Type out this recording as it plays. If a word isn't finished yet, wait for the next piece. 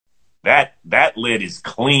That lid is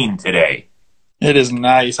clean today. It is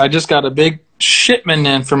nice. I just got a big shipment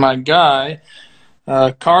in for my guy,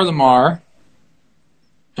 Carl Lamar,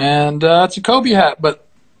 and it's a Kobe hat, but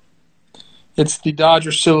it's the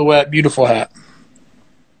Dodger silhouette, beautiful hat.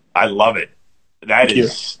 I love it. That Thank you.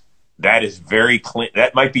 is very clean.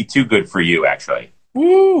 That might be too good for you, actually.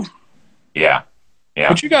 Woo! Yeah, yeah.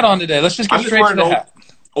 What you got on today? Let's just I'm get just straight to wearing the an hat.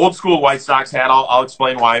 old school White Sox hat. I'll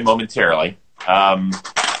explain why momentarily.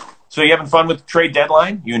 So you having fun with the trade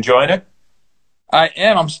deadline? You enjoying it? I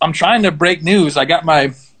am. I'm trying to break news. I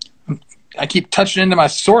keep touching into my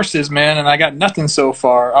sources, man, and I got nothing so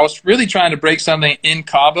far. I was really trying to break something in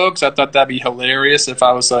Cabo because I thought that'd be hilarious if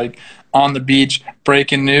I was like on the beach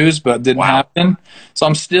breaking news, but it didn't Wow. happen. So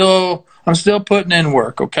I'm still putting in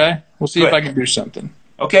work. Okay, we'll see if Good. I can do something.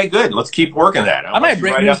 Okay, good. Let's keep working that. I might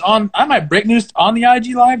break news on. I might break news on the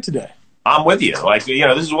IG live today. I'm with you. Like,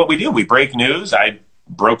 this is what we do. We break news. I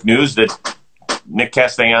broke news that Nick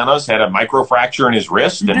Castellanos had a microfracture in his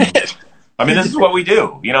wrist, and I mean, this is what we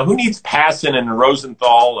do. Who needs Passan and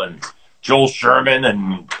Rosenthal and Joel Sherman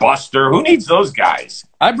and Buster? Who needs those guys?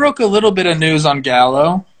 I broke a little bit of news on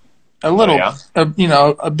Gallo. A little,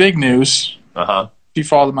 a big news. Uh-huh. If you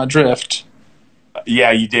followed my drift.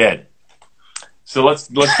 Yeah, you did. So let's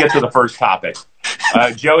get to the first topic.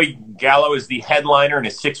 Joey Gallo is the headliner in a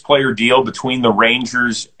 6-player deal between the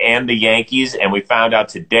Rangers and the Yankees, and we found out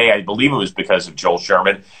today, I believe it was because of Joel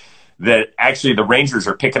Sherman, that actually the Rangers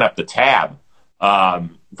are picking up the tab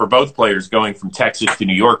for both players going from Texas to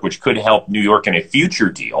New York, which could help New York in a future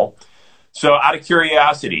deal. So out of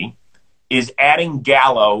curiosity, is adding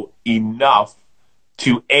Gallo enough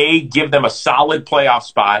to A, give them a solid playoff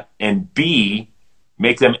spot, and B,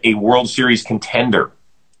 make them a World Series contender?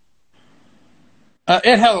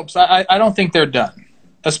 It helps. I don't think they're done,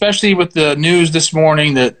 especially with the news this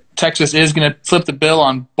morning that Texas is going to flip the bill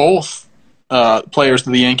on both players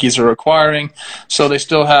that the Yankees are acquiring. So they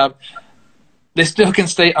still can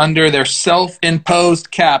stay under their self-imposed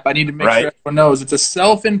cap. I need to make sure everyone knows it's a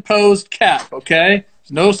self-imposed cap, okay?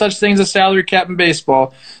 There's no such thing as a salary cap in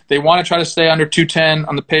baseball. They want to try to stay under 210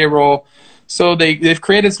 on the payroll. So they've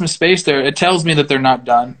created some space there. It tells me that they're not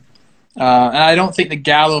done. And I don't think the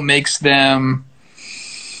Gallo makes them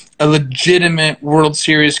a legitimate World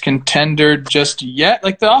Series contender just yet.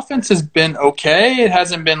 Like, the offense has been okay. It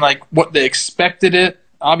hasn't been like what they expected it.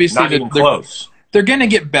 Obviously, not even close. They're going to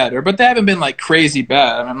get better, but they haven't been like crazy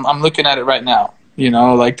bad. I'm looking at it right now.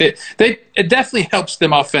 It definitely helps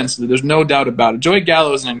them offensively. There's no doubt about it. Joey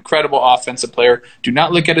Gallo is an incredible offensive player. Do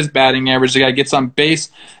not look at his batting average. The guy gets on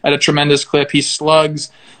base at a tremendous clip. He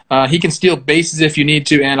slugs. He can steal bases if you need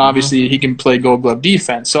to, and obviously he can play Gold Glove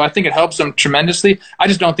defense. So I think it helps them tremendously. I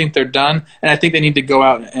just don't think they're done, and I think they need to go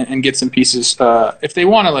out and get some pieces if they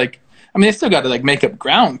want to. They still got to make up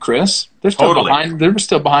ground, Chris. They're still behind. They're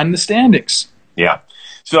still behind in the standings. Yeah.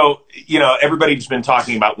 So, everybody's been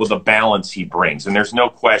talking about the balance he brings, and there's no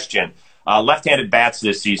question. Left-handed bats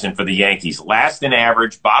this season for the Yankees. Last in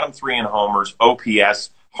average, bottom 3 in homers,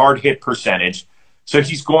 OPS, hard hit percentage. So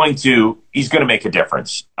he's going to make a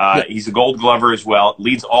difference. He's a Gold Glover as well.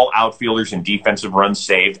 Leads all outfielders in defensive runs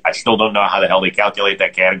saved. I still don't know how the hell they calculate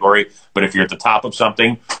that category, but if you're at the top of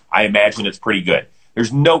something, I imagine it's pretty good.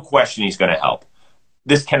 There's no question he's going to help.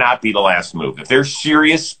 This cannot be the last move. If they're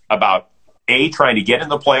serious about trying to get in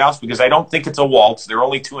the playoffs, because I don't think it's a waltz. They're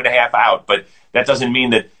only 2.5 out, but that doesn't mean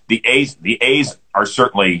that the A's are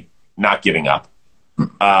certainly not giving up.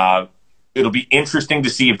 It'll be interesting to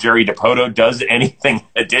see if Jerry Dipoto does anything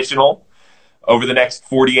additional over the next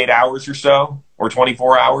 48 hours or so, or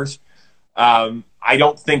 24 hours. I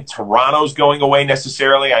don't think Toronto's going away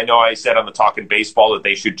necessarily. I know I said on the Talkin' Baseball that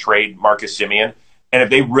they should trade Marcus Semien, and if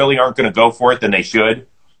they really aren't going to go for it, then they should.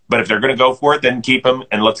 But if they're going to go for it, then keep him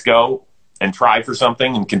and let's go and try for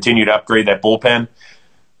something and continue to upgrade that bullpen.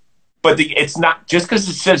 But it's not just because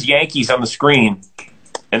it says Yankees on the screen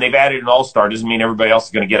and they've added an all-star doesn't mean everybody else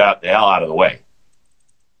is going to get the hell out of the way.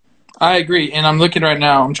 I agree, and I'm looking right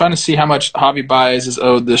now. I'm trying to see how much Javi Baez is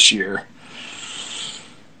owed this year.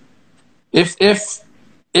 If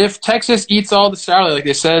Texas eats all the salary like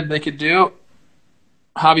they said they could do,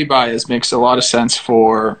 Javi Baez makes a lot of sense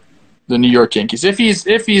for the New York Yankees. If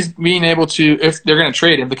he's being able to, if they're going to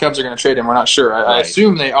trade him, the Cubs are going to trade him. We're not sure. I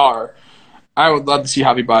assume they are. I would love to see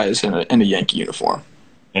Javi Baez in a Yankee uniform.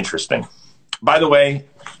 Interesting. By the way,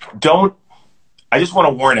 I just want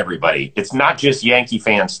to warn everybody. It's not just Yankee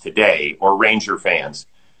fans today or Ranger fans,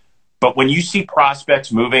 but when you see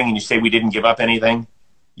prospects moving and you say we didn't give up anything,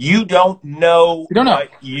 you don't know what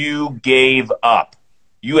you gave up.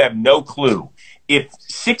 You have no clue. if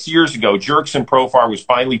 6 years ago Jurickson Profar was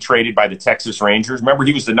finally traded by the Texas Rangers, remember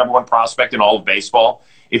he was the number one prospect in all of baseball.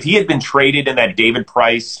 If he had been traded in that David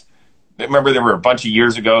Price, remember there were a bunch of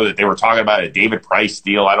years ago that they were talking about a David Price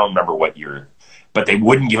deal. I don't remember what year, but they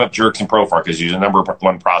wouldn't give up Jurickson Profar because he's the number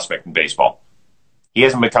one prospect in baseball. He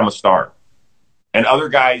hasn't become a star. And other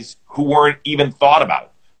guys who weren't even thought about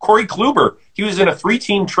it. Corey Kluber, he was in a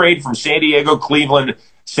 3-team trade from San Diego, Cleveland,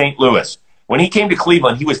 St. Louis. When he came to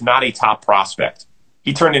Cleveland, he was not a top prospect.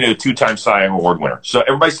 He turned into a 2-time Cy Young Award winner. So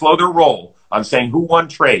everybody slow their roll on saying who won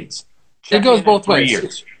trades. It goes both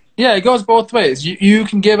ways. Yeah, it goes both ways. You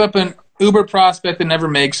can give up an uber prospect that never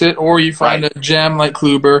makes it, or you find a gem like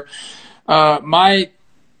Kluber. My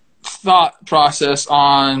thought process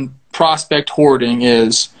on prospect hoarding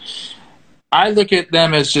is I look at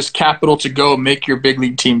them as just capital to go make your big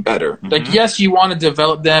league team better. Mm-hmm. Like, yes, you want to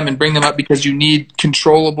develop them and bring them up because you need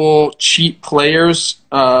controllable, cheap players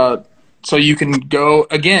so you can go,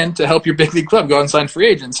 again, to help your big league club, go out and sign free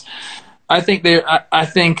agents. I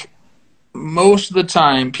think most of the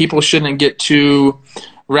time people shouldn't get too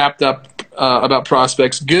wrapped up about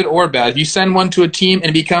prospects, good or bad. If you send one to a team and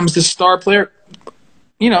it becomes the star player,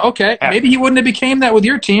 okay, maybe he wouldn't have became that with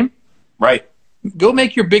your team. Right. Go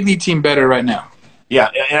make your big league team better right now. Yeah,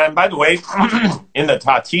 and by the way, in the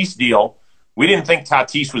Tatis deal, we didn't think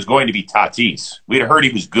Tatis was going to be Tatis. We'd heard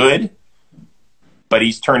he was good, but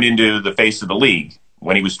he's turned into the face of the league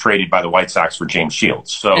when he was traded by the White Sox for James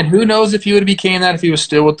Shields. So, and who knows if he would have became that if he was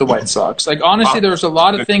still with the White Sox. Like, honestly, there's a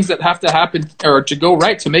lot of things that have to happen or to go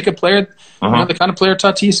right to make a player the kind of player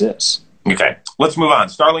Tatis is. Okay, let's move on.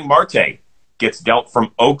 Starling Marte gets dealt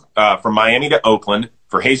from Miami to Oakland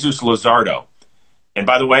for Jesus Luzardo. And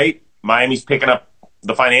by the way, Miami's picking up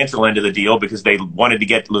the financial end of the deal because they wanted to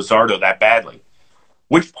get Luzardo that badly.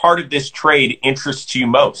 Which part of this trade interests you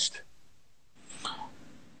most?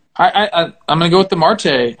 I'm going to go with the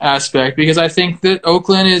Marte aspect because I think that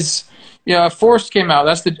Oakland is, Forrest came out.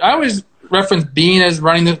 I always reference Bean as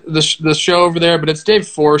running the show over there, but it's Dave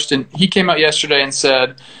Forrest, and he came out yesterday and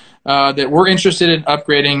said that we're interested in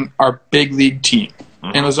upgrading our big league team.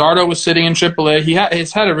 Mm-hmm. And Luzardo was sitting in AAA.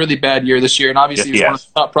 He's had a really bad year this year, and obviously he's one of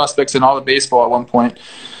the top prospects in all of baseball at one point.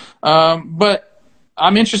 But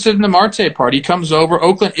I'm interested in the Marte part. He comes over.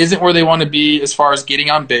 Oakland isn't where they want to be as far as getting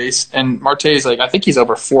on base, and Marte is I think he's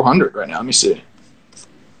over 400 right now. Let me see.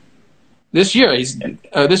 This year, he's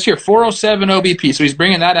 407 OBP, so he's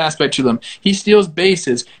bringing that aspect to them. He steals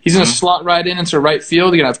bases. He's going to slot right into right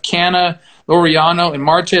field. You're going to have Canna, Laureano, and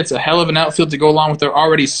Marte. It's a hell of an outfield to go along with their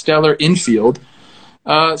already stellar infield.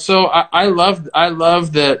 So I love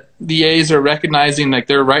that the A's are recognizing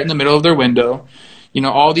they're right in the middle of their window.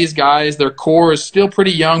 All these guys, their core is still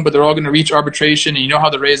pretty young, but they're all going to reach arbitration, and you know how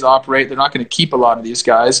the Rays operate. They're not going to keep a lot of these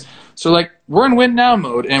guys. So, we're in win-now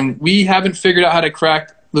mode, and we haven't figured out how to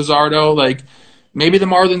crack Luzardo. Maybe the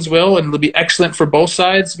Marlins will, and it'll be excellent for both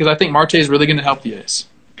sides because I think Marte is really going to help the A's.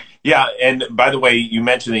 Yeah, and by the way, you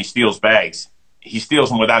mentioned he steals bags. He steals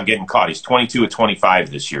them without getting caught. He's 22 of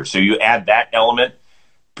 25 this year. So you add that element,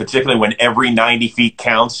 particularly when every 90 feet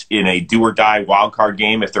counts in a do-or-die wild-card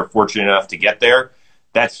game if they're fortunate enough to get there.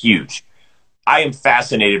 That's huge. I am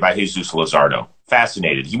fascinated by Jesus Luzardo.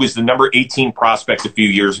 Fascinated. He was the number 18 prospect a few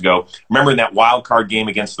years ago. Remember in that wild-card game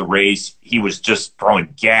against the Rays, he was just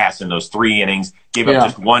throwing gas in those 3 innings, gave up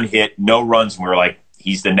just 1 hit, no runs, and we were like,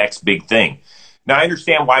 he's the next big thing. Now, I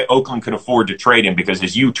understand why Oakland could afford to trade him because,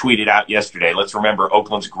 as you tweeted out yesterday, let's remember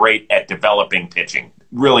Oakland's great at developing pitching.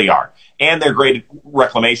 Really are. And they're great at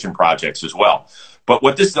reclamation projects as well. But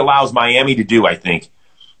what this allows Miami to do, I think,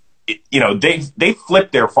 they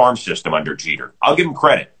flipped their farm system under Jeter. I'll give them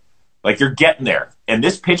credit. They're getting there. And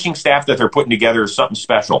this pitching staff that they're putting together is something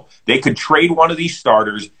special. They could trade one of these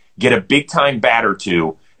starters, get a big-time bat or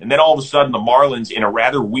two, and then all of a sudden the Marlins in a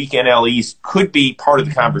rather weak NL East could be part of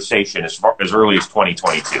the conversation as early as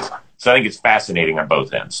 2022. So I think it's fascinating on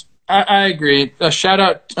both ends. I agree. Shout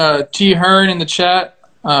out T. Hearn in the chat.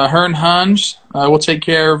 Hearn Hunge. We'll take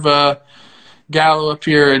care of Gallo up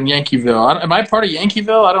here in Yankeeville. Am I part of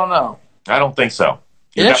Yankeeville? I don't know. I don't think so.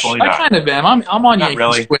 You're definitely not. I kind of am. I'm on Yankees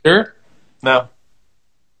really. Twitter. No.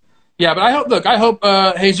 Yeah, but I hope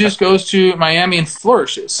Jesus goes to Miami and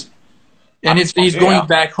flourishes. And he's going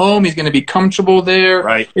back home. He's going to be comfortable there.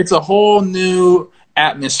 Right. It's a whole new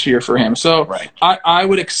atmosphere for him. So I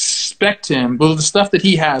would expect him, with the stuff that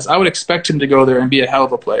he has, I would expect him to go there and be a hell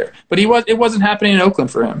of a player. But it wasn't happening in Oakland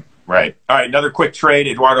for him. Right. All right, another quick trade.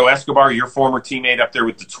 Eduardo Escobar, your former teammate up there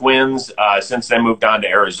with the Twins, since then moved on to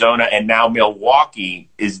Arizona and now Milwaukee.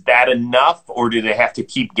 Is that enough, or do they have to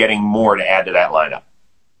keep getting more to add to that lineup?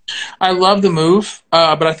 I love the move,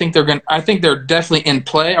 but I think they're definitely in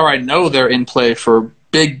play, or I know they're in play for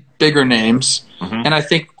bigger names. Mm-hmm. And I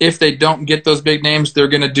think if they don't get those big names, they're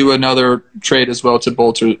going to do another trade as well to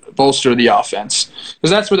bolster the offense, because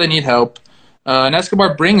that's where they need help. And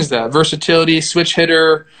Escobar brings that versatility, switch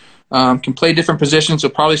hitter, can play different positions.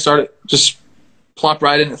 He'll probably just plop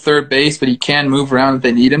right in at third base, but he can move around if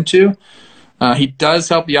they need him to. He does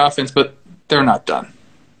help the offense, but they're not done.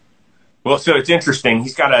 Well, so it's interesting.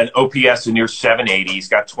 He's got an OPS of near 780. He's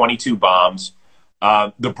got 22 bombs.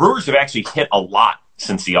 The Brewers have actually hit a lot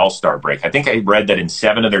since the All-Star break. I think I read that in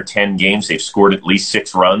 7 of their 10 games, they've scored at least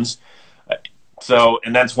 6 runs.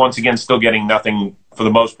 And that's once again still getting nothing for the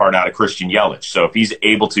most part out of Christian Yelich. So if he's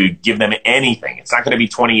able to give them anything, it's not going to be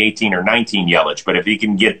 2018 or 19 Yelich, but if he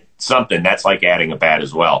can get something, that's like adding a bat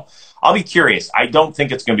as well. I'll be curious. I don't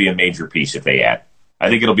think it's going to be a major piece if they add. I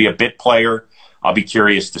think it'll be a bit player. I'll be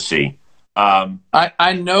curious to see.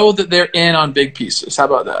 I know that they're in on big pieces. How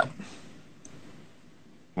about that?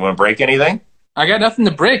 You want to break anything? I got nothing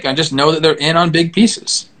to break. I just know that they're in on big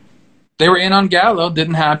pieces. They were in on Gallo,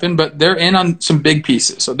 didn't happen, but they're in on some big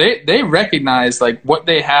pieces. So they recognize like what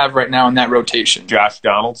they have right now in that rotation. Josh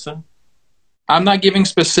Donaldson? I'm not giving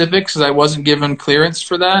specifics because I wasn't given clearance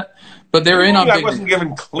for that, but they're in on big. I wasn't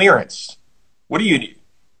given clearance. What do you do?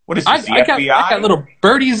 What is this, the FBI? I got little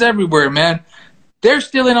birdies everywhere, man. They're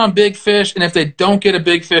still in on big fish, and if they don't get a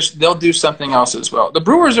big fish, they'll do something else as well. The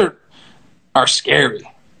Brewers are scary.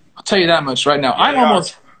 I'll tell you that much right now. Yeah,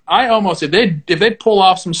 I almost if they pull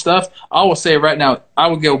off some stuff, I will say right now I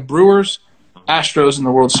would go Brewers, Astros in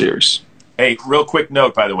the World Series. Hey, real quick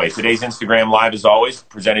note, by the way, today's Instagram Live, as always,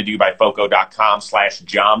 presented to you by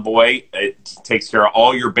Foco.com/JohnBoy. It takes care of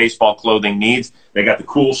all your baseball clothing needs. They got the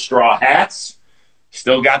cool straw hats.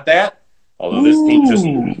 Still got that. Although this team just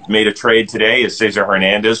made a trade today, as Cesar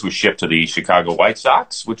Hernandez was shipped to the Chicago White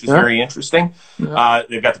Sox, which is very interesting. Yeah.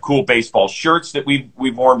 They've got the cool baseball shirts that we've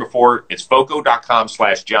worn before. It's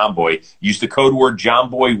Foco.com/JohnBoy. Use the code word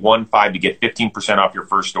JohnBoy15 to get 15% off your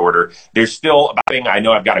first order. There's still I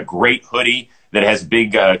know I've got a great hoodie that has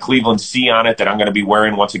big Cleveland C on it that I'm going to be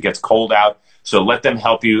wearing once it gets cold out. So let them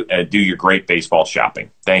help you do your great baseball shopping.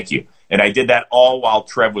 Thank you. And I did that all while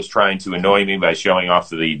Trev was trying to annoy me by showing off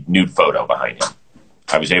the nude photo behind him.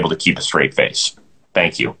 I was able to keep a straight face.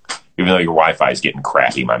 Thank you. Even though your Wi-Fi is getting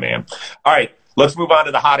crappy, my man. All right, let's move on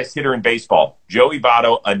to the hottest hitter in baseball. Joey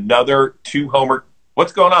Votto, another 2-homer.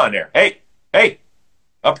 What's going on there? Hey,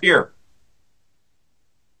 up here.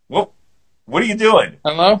 Well, what are you doing?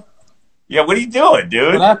 Hello? Yeah, what are you doing,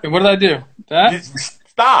 dude? What happened? What did I do? That?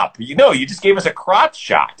 Stop. You just gave us a crotch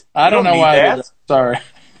shot. I don't know why I did that. Sorry.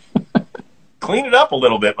 Clean it up a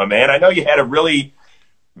little bit, my man. I know you had a really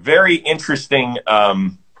very interesting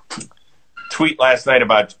tweet last night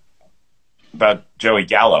about Joey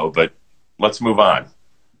Gallo, but let's move on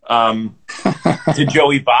to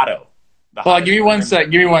Joey Votto. Well, give me 1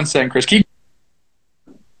 sec. Give me 1 second, Chris.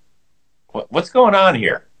 What's going on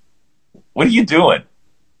here? What are you doing?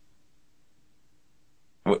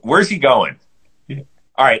 Where's he going?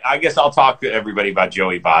 All right, I guess I'll talk to everybody about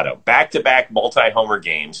Joey Votto. Back-to-back multi-homer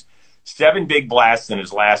games. 7 big blasts in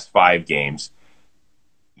his last 5 games.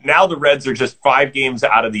 Now the Reds are just 5 games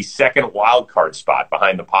out of the second wild card spot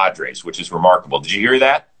behind the Padres, which is remarkable. Did you hear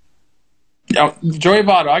that? Joey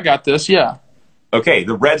Votto, I got this, yeah. Okay,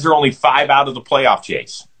 the Reds are only 5 out of the playoff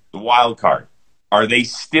chase, the wild card. Are they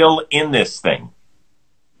still in this thing?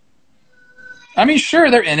 I mean, sure,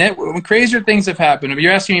 they're in it. Crazier things have happened. If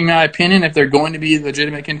you're asking me my opinion, if they're going to be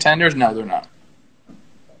legitimate contenders, no, they're not.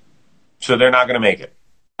 So they're not going to make it?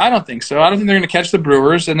 I don't think so. I don't think they're going to catch the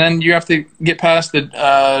Brewers, and then you have to get past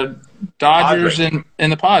the Dodgers and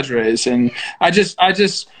the Padres. And I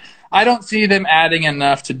don't see them adding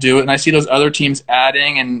enough to do it. And I see those other teams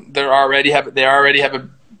adding, and they already have a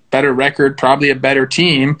better record, probably a better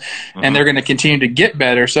team, and they're going to continue to get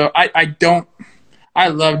better. So I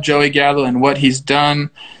love Joey Gallo and what he's done.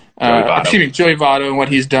 Joey Votto and what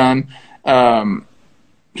he's done.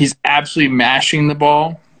 He's absolutely mashing the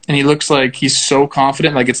ball. And he looks like he's so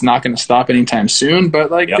confident, like it's not going to stop anytime soon. But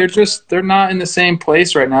they're not in the same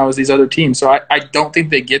place right now as these other teams. So I don't think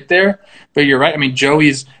they get there. But you're right. I mean,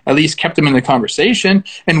 Joey's at least kept them in the conversation.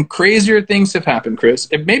 And crazier things have happened, Chris.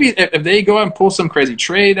 If they go out and pull some crazy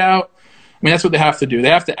trade out, I mean, that's what they have to do. They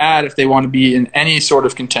have to add if they want to be in any sort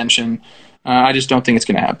of contention. I just don't think it's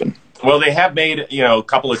going to happen. Well, they have made a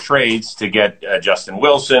couple of trades to get Justin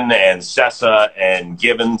Wilson and Sessa and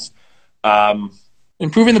Gibbons.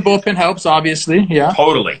 Improving the bullpen helps, obviously, yeah.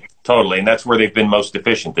 Totally. And that's where they've been most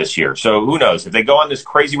efficient this year. So who knows? If they go on this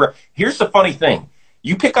crazy run. Here's the funny thing.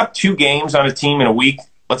 You pick up 2 games on a team in a week,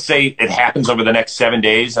 let's say it happens over the next 7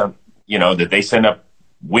 days, that they end up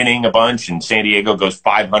winning a bunch and San Diego goes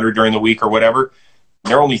 500 during the week or whatever,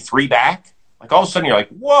 and they're only 3 back. Like all of a sudden you're like,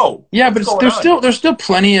 whoa. Yeah, but there's still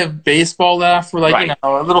plenty of baseball left where Right.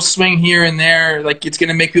 a little swing here and there, like it's going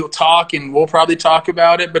to make people talk, and we'll probably talk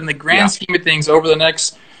about it. But in the grand scheme of things, over the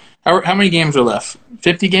next how many games are left?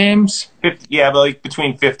 50 games? 50, yeah, but like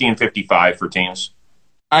between 50 and 55 for teams.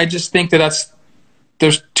 I just think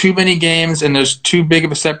there's too many games and there's too big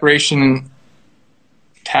of a separation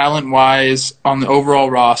talent-wise on the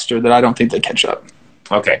overall roster that I don't think they catch up.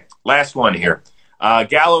 Okay, last one here.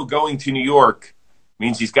 Gallo going to New York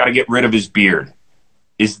means he's got to get rid of his beard.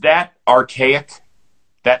 Is that archaic,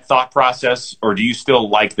 that thought process, or do you still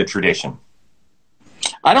like the tradition?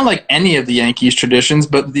 I don't like any of the Yankees traditions,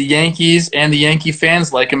 but the Yankees and the Yankee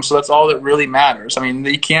fans like them, so that's all that really matters. I mean,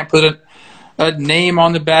 you can't put a name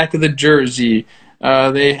on the back of the jersey.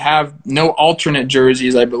 They have no alternate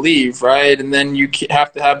jerseys, I believe, right? And then you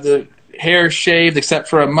have to have the hair shaved except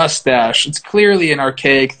for a mustache. It's clearly an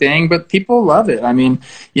archaic thing, but people love it. I mean,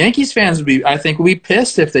 Yankees fans would be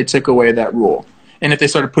pissed if they took away that rule. And if they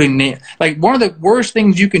started putting name, like one of the worst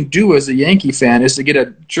things you can do as a Yankee fan is to get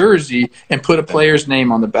a jersey and put a player's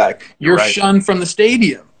name on the back. You're right. shunned from the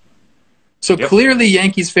stadium. So clearly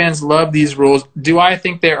Yankees fans love these rules. Do I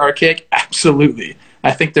think they're archaic? Absolutely.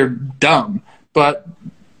 I think they're dumb, but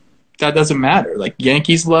that doesn't matter. Like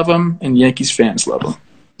Yankees love them and Yankees fans love them.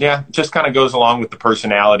 Yeah, it just kind of goes along with the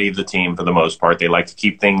personality of the team for the most part. They like to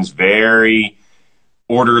keep things very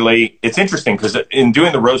orderly. It's interesting because in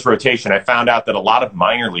doing the Rose rotation, I found out that a lot of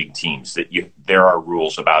minor league teams there are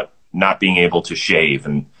rules about not being able to shave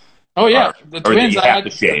and the Twins. I had to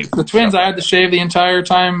shave. The Twins, I had to shave the entire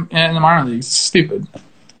time in the minor leagues. It's stupid.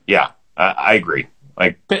 Yeah, I agree.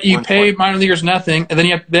 Like you pay minor leaguers nothing, and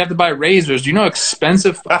then they have to buy razors. Do you know how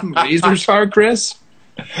expensive fucking razors are, Chris?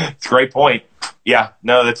 It's a great point. Yeah,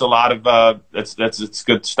 no, that's a lot of it's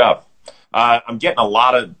good stuff. I'm getting a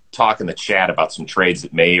lot of talk in the chat about some trades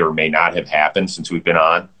that may or may not have happened since we've been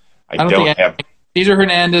on. I don't have. Cesar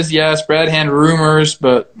Hernandez, yes. Brad Hand rumors,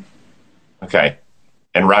 but okay.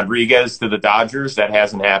 And Rodriguez to the Dodgers, that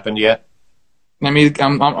hasn't happened yet.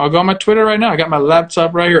 I'll go on my Twitter right now. I got my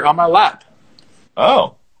laptop right here on my lap.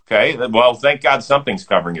 Oh, okay. Well, thank God something's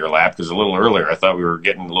covering your lap because a little earlier I thought we were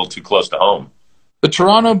getting a little too close to home. The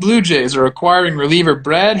Toronto Blue Jays are acquiring reliever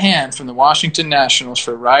Brad Hand from the Washington Nationals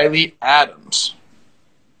for Riley Adams.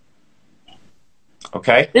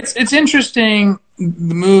 Okay. It's interesting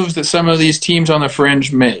the moves that some of these teams on the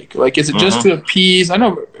fringe make. Like, is it just to appease? I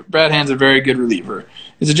know Brad Hand's a very good reliever.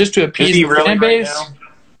 Is it just to appease the fan base? Right,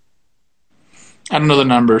 I don't know the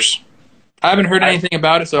numbers. I haven't heard anything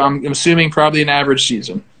about it, so I'm assuming probably an average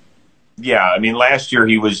season. Yeah, I mean, last year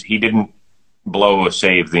he didn't blow a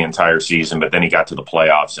save the entire season, but then he got to the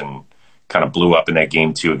playoffs and kind of blew up in that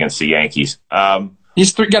game 2 against the Yankees.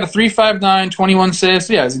 He's got a 3.59, 21 saves.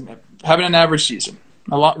 Yeah, he's having an average season.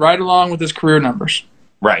 Right along with his career numbers.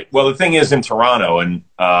 Right. Well, the thing is in Toronto, and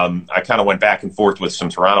I kind of went back and forth with some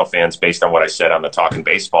Toronto fans based on what I said on the Talking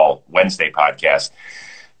Baseball Wednesday podcast,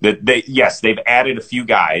 that they've added a few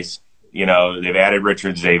guys. You know, they've added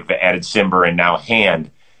Richards, they've added Simber, and now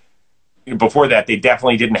Hand. Before that, they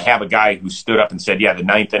definitely didn't have a guy who stood up and said, yeah, the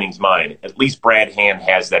 9th inning's mine. At least Brad Hand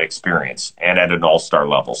has that experience and at an all-star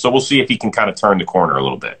level. So we'll see if he can kind of turn the corner a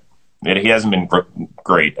little bit. He hasn't been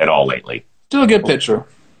great at all lately. Still a good pitcher.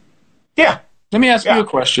 Yeah. Let me ask you a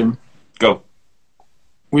question. Go.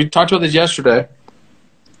 We talked about this yesterday,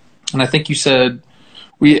 and I think you said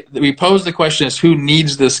we posed the question as who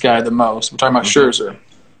needs this guy the most. We're talking about Scherzer.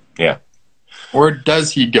 Yeah. Where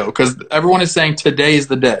does he go? Because everyone is saying today is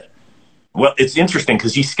the day. Well, it's interesting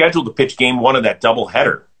because he's scheduled to pitch game 1 of that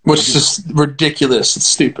doubleheader. Which is just ridiculous. It's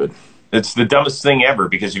stupid. It's the dumbest thing ever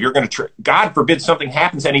because if you're going to God forbid something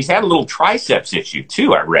happens, and he's had a little triceps issue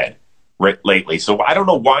too, I read lately. So I don't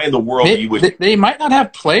know why in the world you would. They might not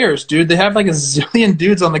have players, dude. They have like a zillion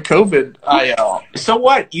dudes on the COVID IL. So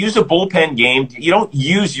what? Use a bullpen game. You don't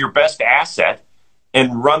use your best asset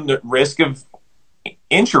and run the risk of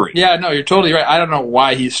injury. Yeah, no, you're totally right. I don't know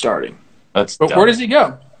why he's starting. But dumb. Where does he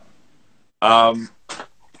go?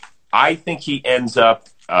 I think he ends up.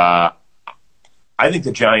 I think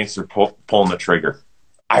the Giants are pulling the trigger.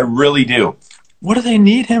 I really do. What do they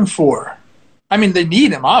need him for? I mean, they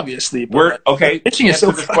need him obviously. But pitching is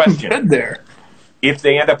so fucking good there. If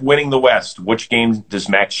they end up winning the West, which game does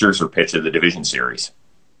Max Scherzer pitch in the division series?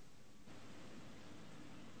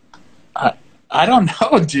 I don't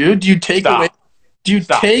know, dude. Do you take away? Do you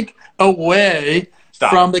take away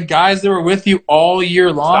from the guys that were with you all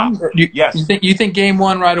year long? Yes. You think game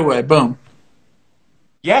 1 right away? Boom.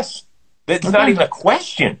 Yes. It's not even a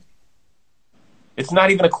question. It's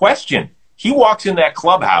not even a question. He walks in that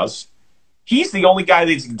clubhouse. He's the only guy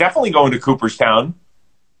that's definitely going to Cooperstown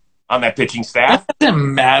on that pitching staff. That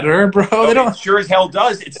doesn't matter, bro. No, They don't. It sure as hell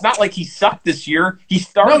does. It's not like he sucked this year. He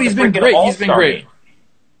started. No, he's been great. He's been great. Game.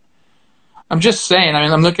 I'm just saying. I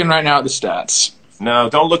mean, I'm looking right now at the stats. No,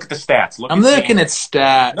 don't look at the stats. I'm looking at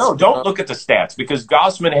stats. No, don't look at the stats because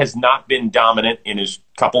Gausman has not been dominant in his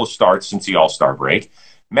couple of starts since the All-Star break.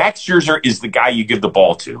 Max Scherzer is the guy you give the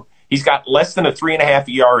ball to. He's got less than a 3.5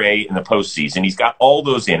 ERA in the postseason. He's got all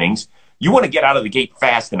those innings. You want to get out of the gate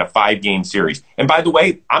fast in a 5-game series. And by the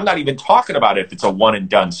way, I'm not even talking about if it's a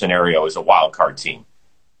one-and-done scenario as a wild card team.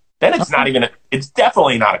 Then it's not even it's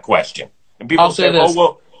definitely not a question. And people say, oh,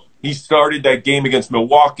 well, he started that game against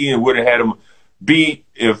Milwaukee and would have had him beat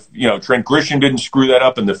if, Trent Grisham didn't screw that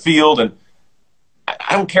up in the field. And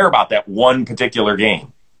I don't care about that one particular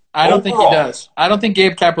game. I don't think he does. I don't think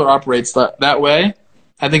Gabe Kapler operates that way.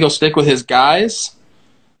 I think he'll stick with his guys.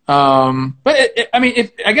 I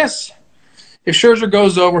guess if Scherzer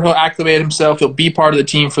goes over, he'll acclimate himself. He'll be part of the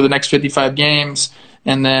team for the next 55 games,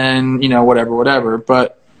 and then whatever.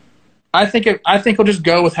 But I think he'll just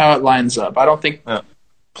go with how it lines up. I don't think.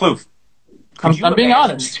 Plouffe. I'm being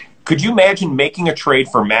honest. Could you imagine making a trade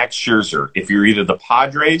for Max Scherzer if you're either the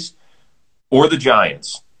Padres or the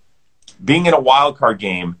Giants, being in a wild card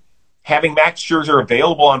game, having Max Scherzer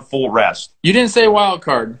available on full rest? You didn't say wild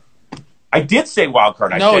card. I did say wild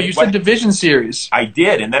card. You said division series. I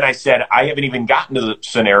did, and then I said I haven't even gotten to the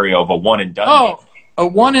scenario of a one-and-done game. A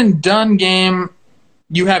one-and-done game,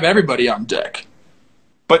 you have everybody on deck.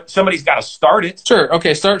 But somebody's got to start it. Sure,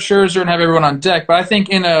 okay, start Scherzer and have everyone on deck. But I think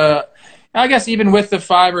I guess even with the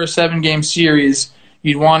 5 or 7 game series,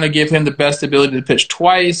 you'd want to give him the best ability to pitch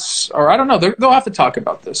twice. Or I don't know. They'll have to talk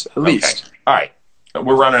about this at least. Okay. All right.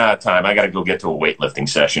 We're running out of time. I got to go get to a weightlifting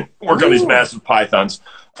session. Work on these massive pythons.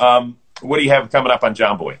 What do you have coming up on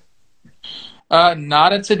John Boy?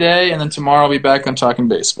 Not today, and then tomorrow I'll be back on Talking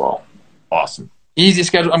Baseball. Awesome. Easy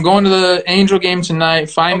schedule. I'm going to the Angel game tonight.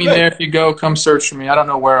 Find me there if you go. Come search for me. I don't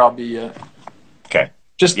know where I'll be yet. Okay.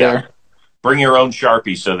 Just there. Bring your own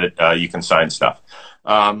Sharpie so that you can sign stuff.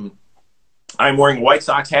 I'm wearing a White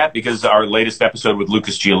Sox hat because our latest episode with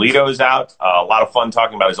Lucas Giolito is out. A lot of fun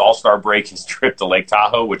talking about his All-Star break, his trip to Lake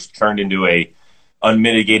Tahoe, which turned into a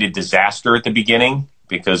unmitigated disaster at the beginning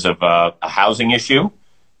because of a housing issue,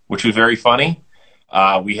 which was very funny.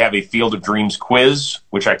 We have a Field of Dreams quiz,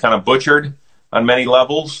 which I kind of butchered on many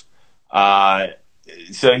levels.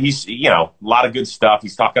 So he's, a lot of good stuff.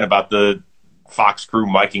 He's talking about the Fox crew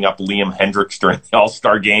miking up Liam Hendricks during the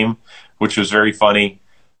All-Star game, which was very funny.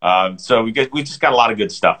 So we just got a lot of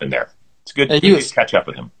good stuff in there. It's good to catch up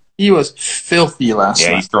with him. He was filthy last night.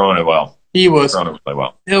 Yeah, he's throwing it well. He was throwing it really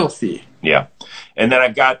well. Filthy. Yeah. And then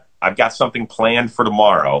I've got something planned for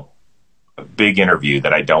tomorrow, a big interview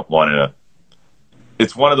that I don't want to.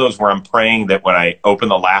 It's one of those where I'm praying that when I open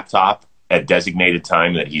the laptop at designated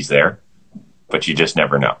time that he's there, but you just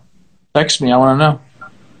never know. Text me. I want to know.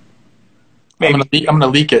 Maybe. I'm going to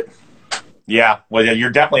leak it. Yeah, well,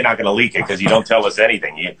 you're definitely not going to leak it because you don't tell us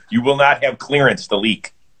anything. You will not have clearance to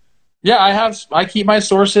leak. Yeah, I keep my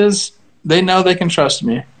sources. They know they can trust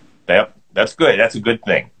me. Yep, that's good. That's a good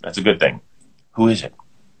thing. That's a good thing. Who is it?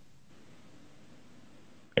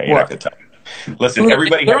 Yeah, you're not going to tell me. Listen,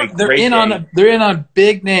 everybody have a great day. They're in on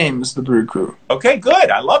big names, the Brew Crew. Okay,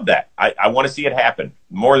 good. I love that. I want to see it happen.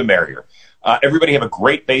 More the merrier. Everybody have a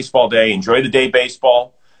great baseball day. Enjoy the day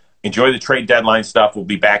baseball. Enjoy the trade deadline stuff. We'll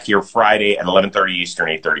be back here Friday at 11:30 Eastern,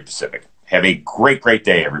 8:30 Pacific. Have a great, great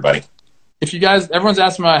day, everybody. If you guys, everyone's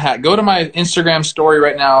asking my hat, go to my Instagram story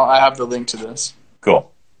right now. I have the link to this.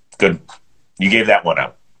 Cool. Good. You gave that one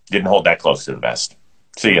out. Didn't hold that close to the vest.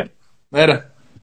 See ya. Later.